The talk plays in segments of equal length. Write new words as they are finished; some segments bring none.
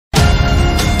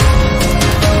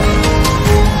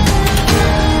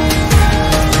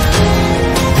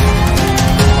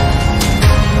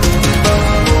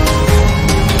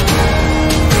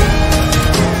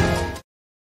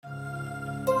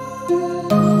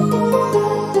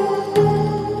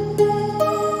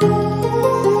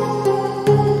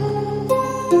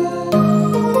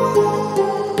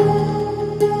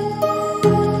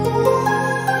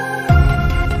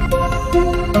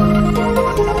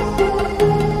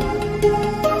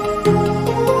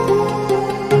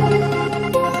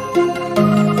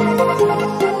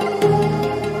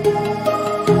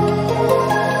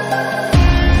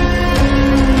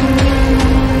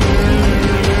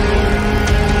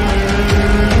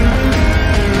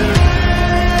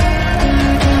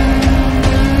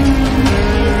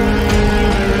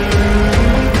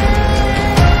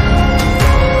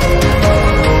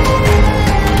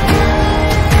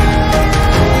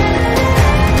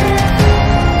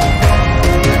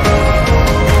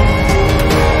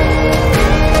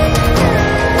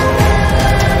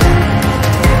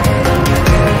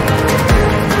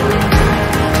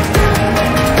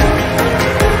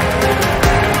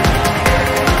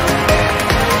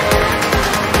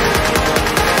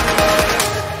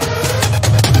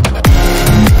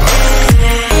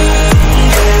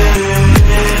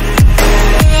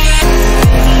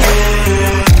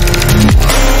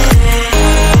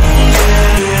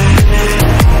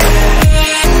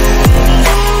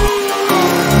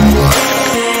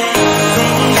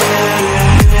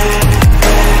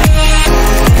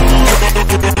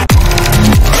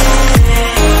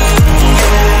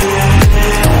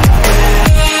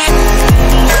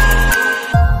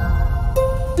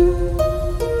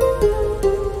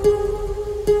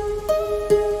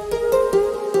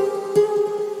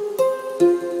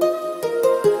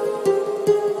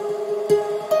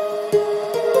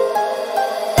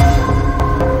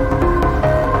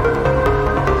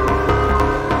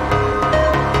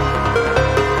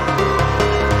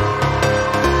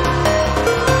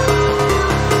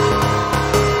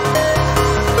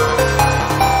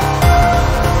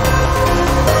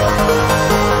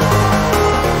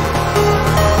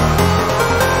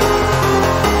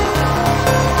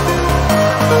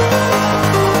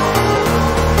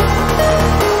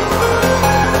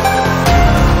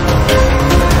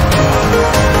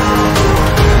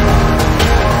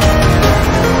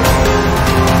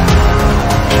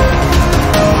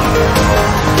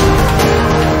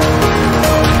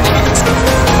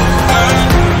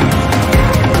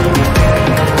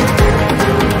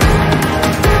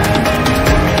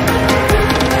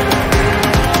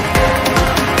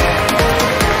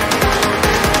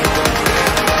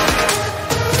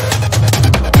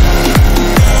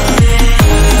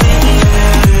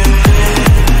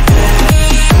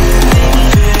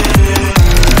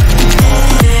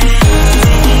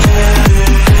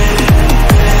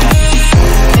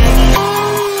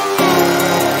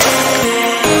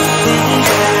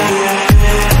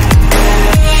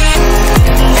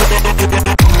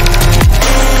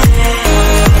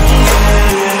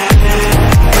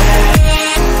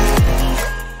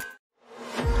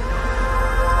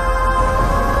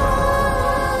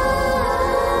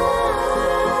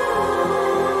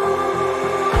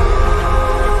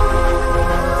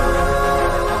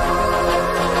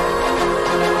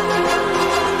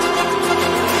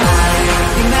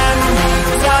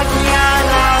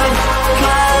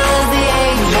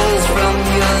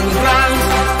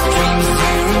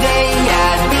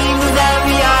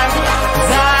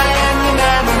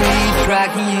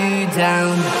tracking you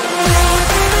down.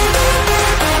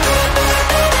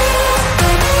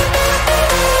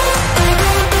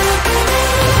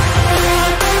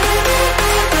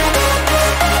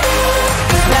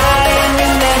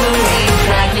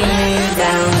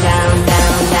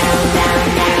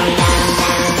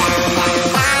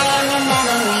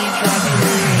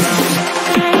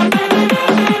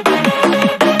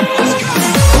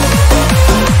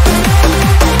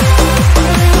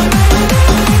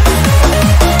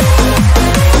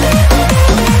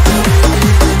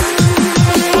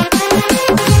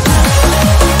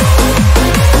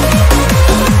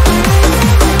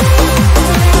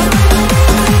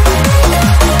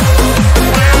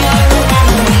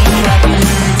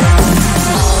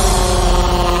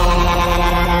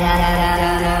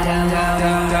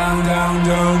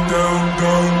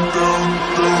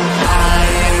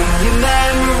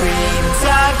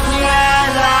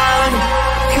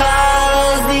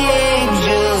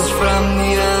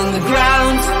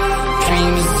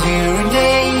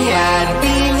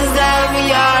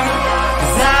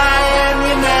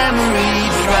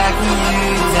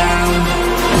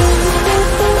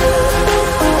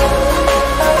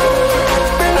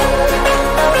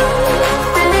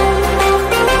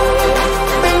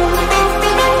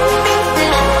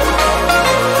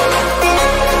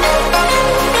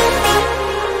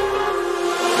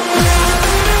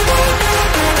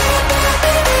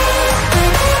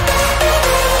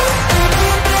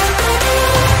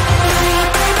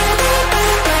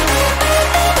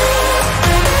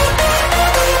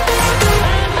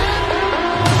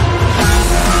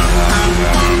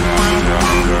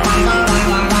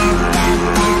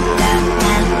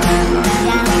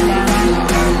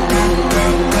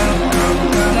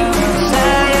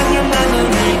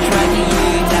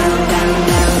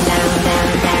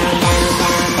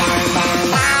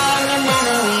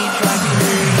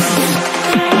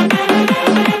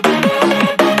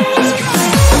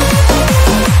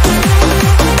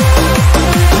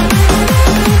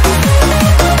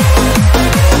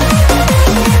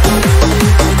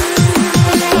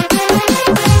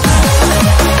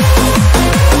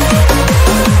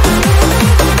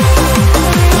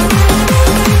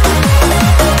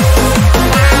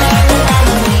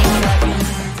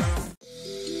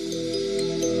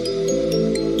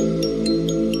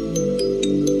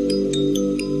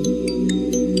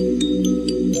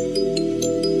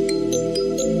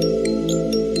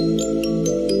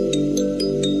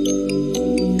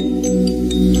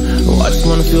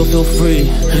 Feel free,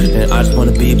 and I just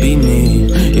wanna be me.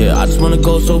 Yeah, I just wanna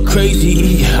go so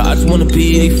crazy. I just wanna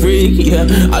be a freak. Yeah,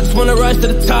 I just wanna rise to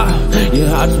the top.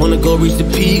 Yeah, I just wanna go reach the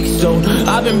peak. So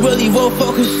I've been really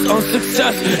focused on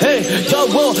success. Hey, y'all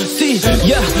will see.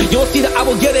 Yeah, you'll see that I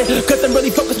will get it. Cause I'm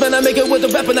really focused, man. I make it with the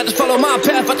rap and I just follow my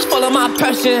path. I just follow my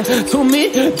passion. To me,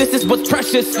 this is what's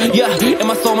precious. Yeah, in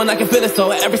my soul, man, I can feel it.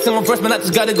 So every single verse, man, I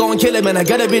just gotta go and kill it, man. I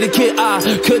gotta be the kid. I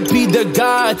could be the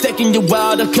guy taking you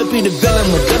wild. I could be the villain.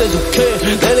 Good as a kid.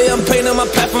 Lately I'm painting my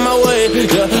path on my way.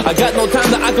 Yeah, I got no time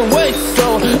that I can waste.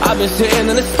 So I've been sitting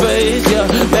in the space. Yeah,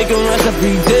 making rest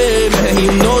every day. Man,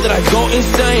 you know that I go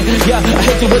insane. Yeah, I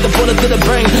hit you with a bullet to the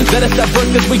brain. Let us stop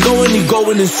first cause we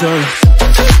going insane.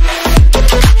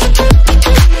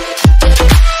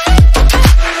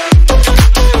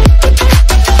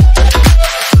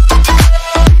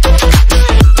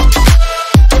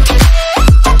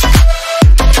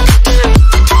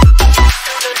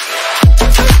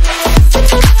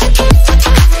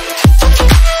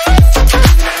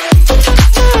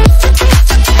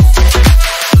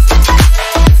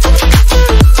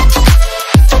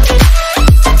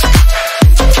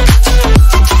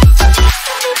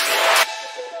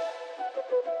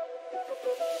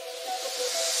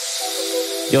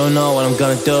 You don't know what I'm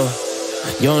gonna do.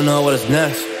 You don't know what is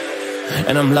next.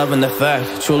 And I'm loving the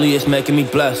fact, truly it's making me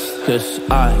blessed. Cause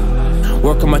I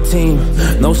work on my team,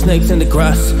 no snakes in the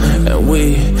grass. And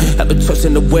we have been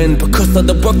trusting the wind because of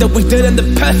the work that we did in the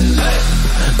past.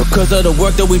 Because of the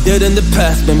work that we did in the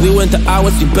past. When we went to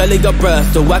hours, you barely got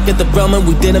breath. So I get the realm and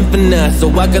we didn't finesse. So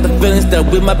I got the feelings that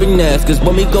we might be next. Cause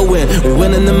when we go in, we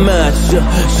win in the match.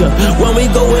 When we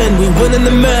go in, we win in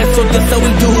the match. So that's how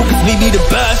we do, cause we be the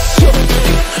best.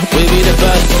 We be the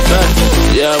best, best.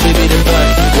 Yeah, we be the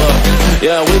best. Whoa.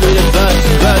 Yeah, we be the best,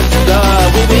 best.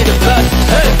 We be the best.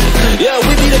 Hey, yeah,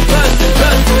 we be the best,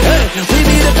 best. Hey, we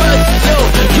be the best. Yo,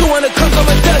 you wanna come on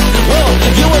a test? Whoa,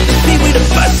 you want to see we the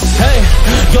best? Hey,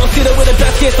 you don't see that we're the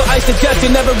best here, so I suggest you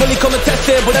never really come and test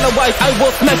it. But otherwise, I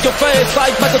will smack your face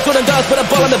like Michael Jordan does with a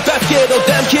ball in the basket. Oh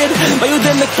damn kid, but you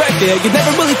didn't expect it. You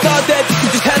never really thought that this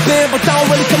could just happen. But now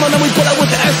really come on and we pull out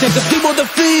with the action. Cause people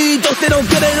defeat those they don't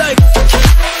get it like.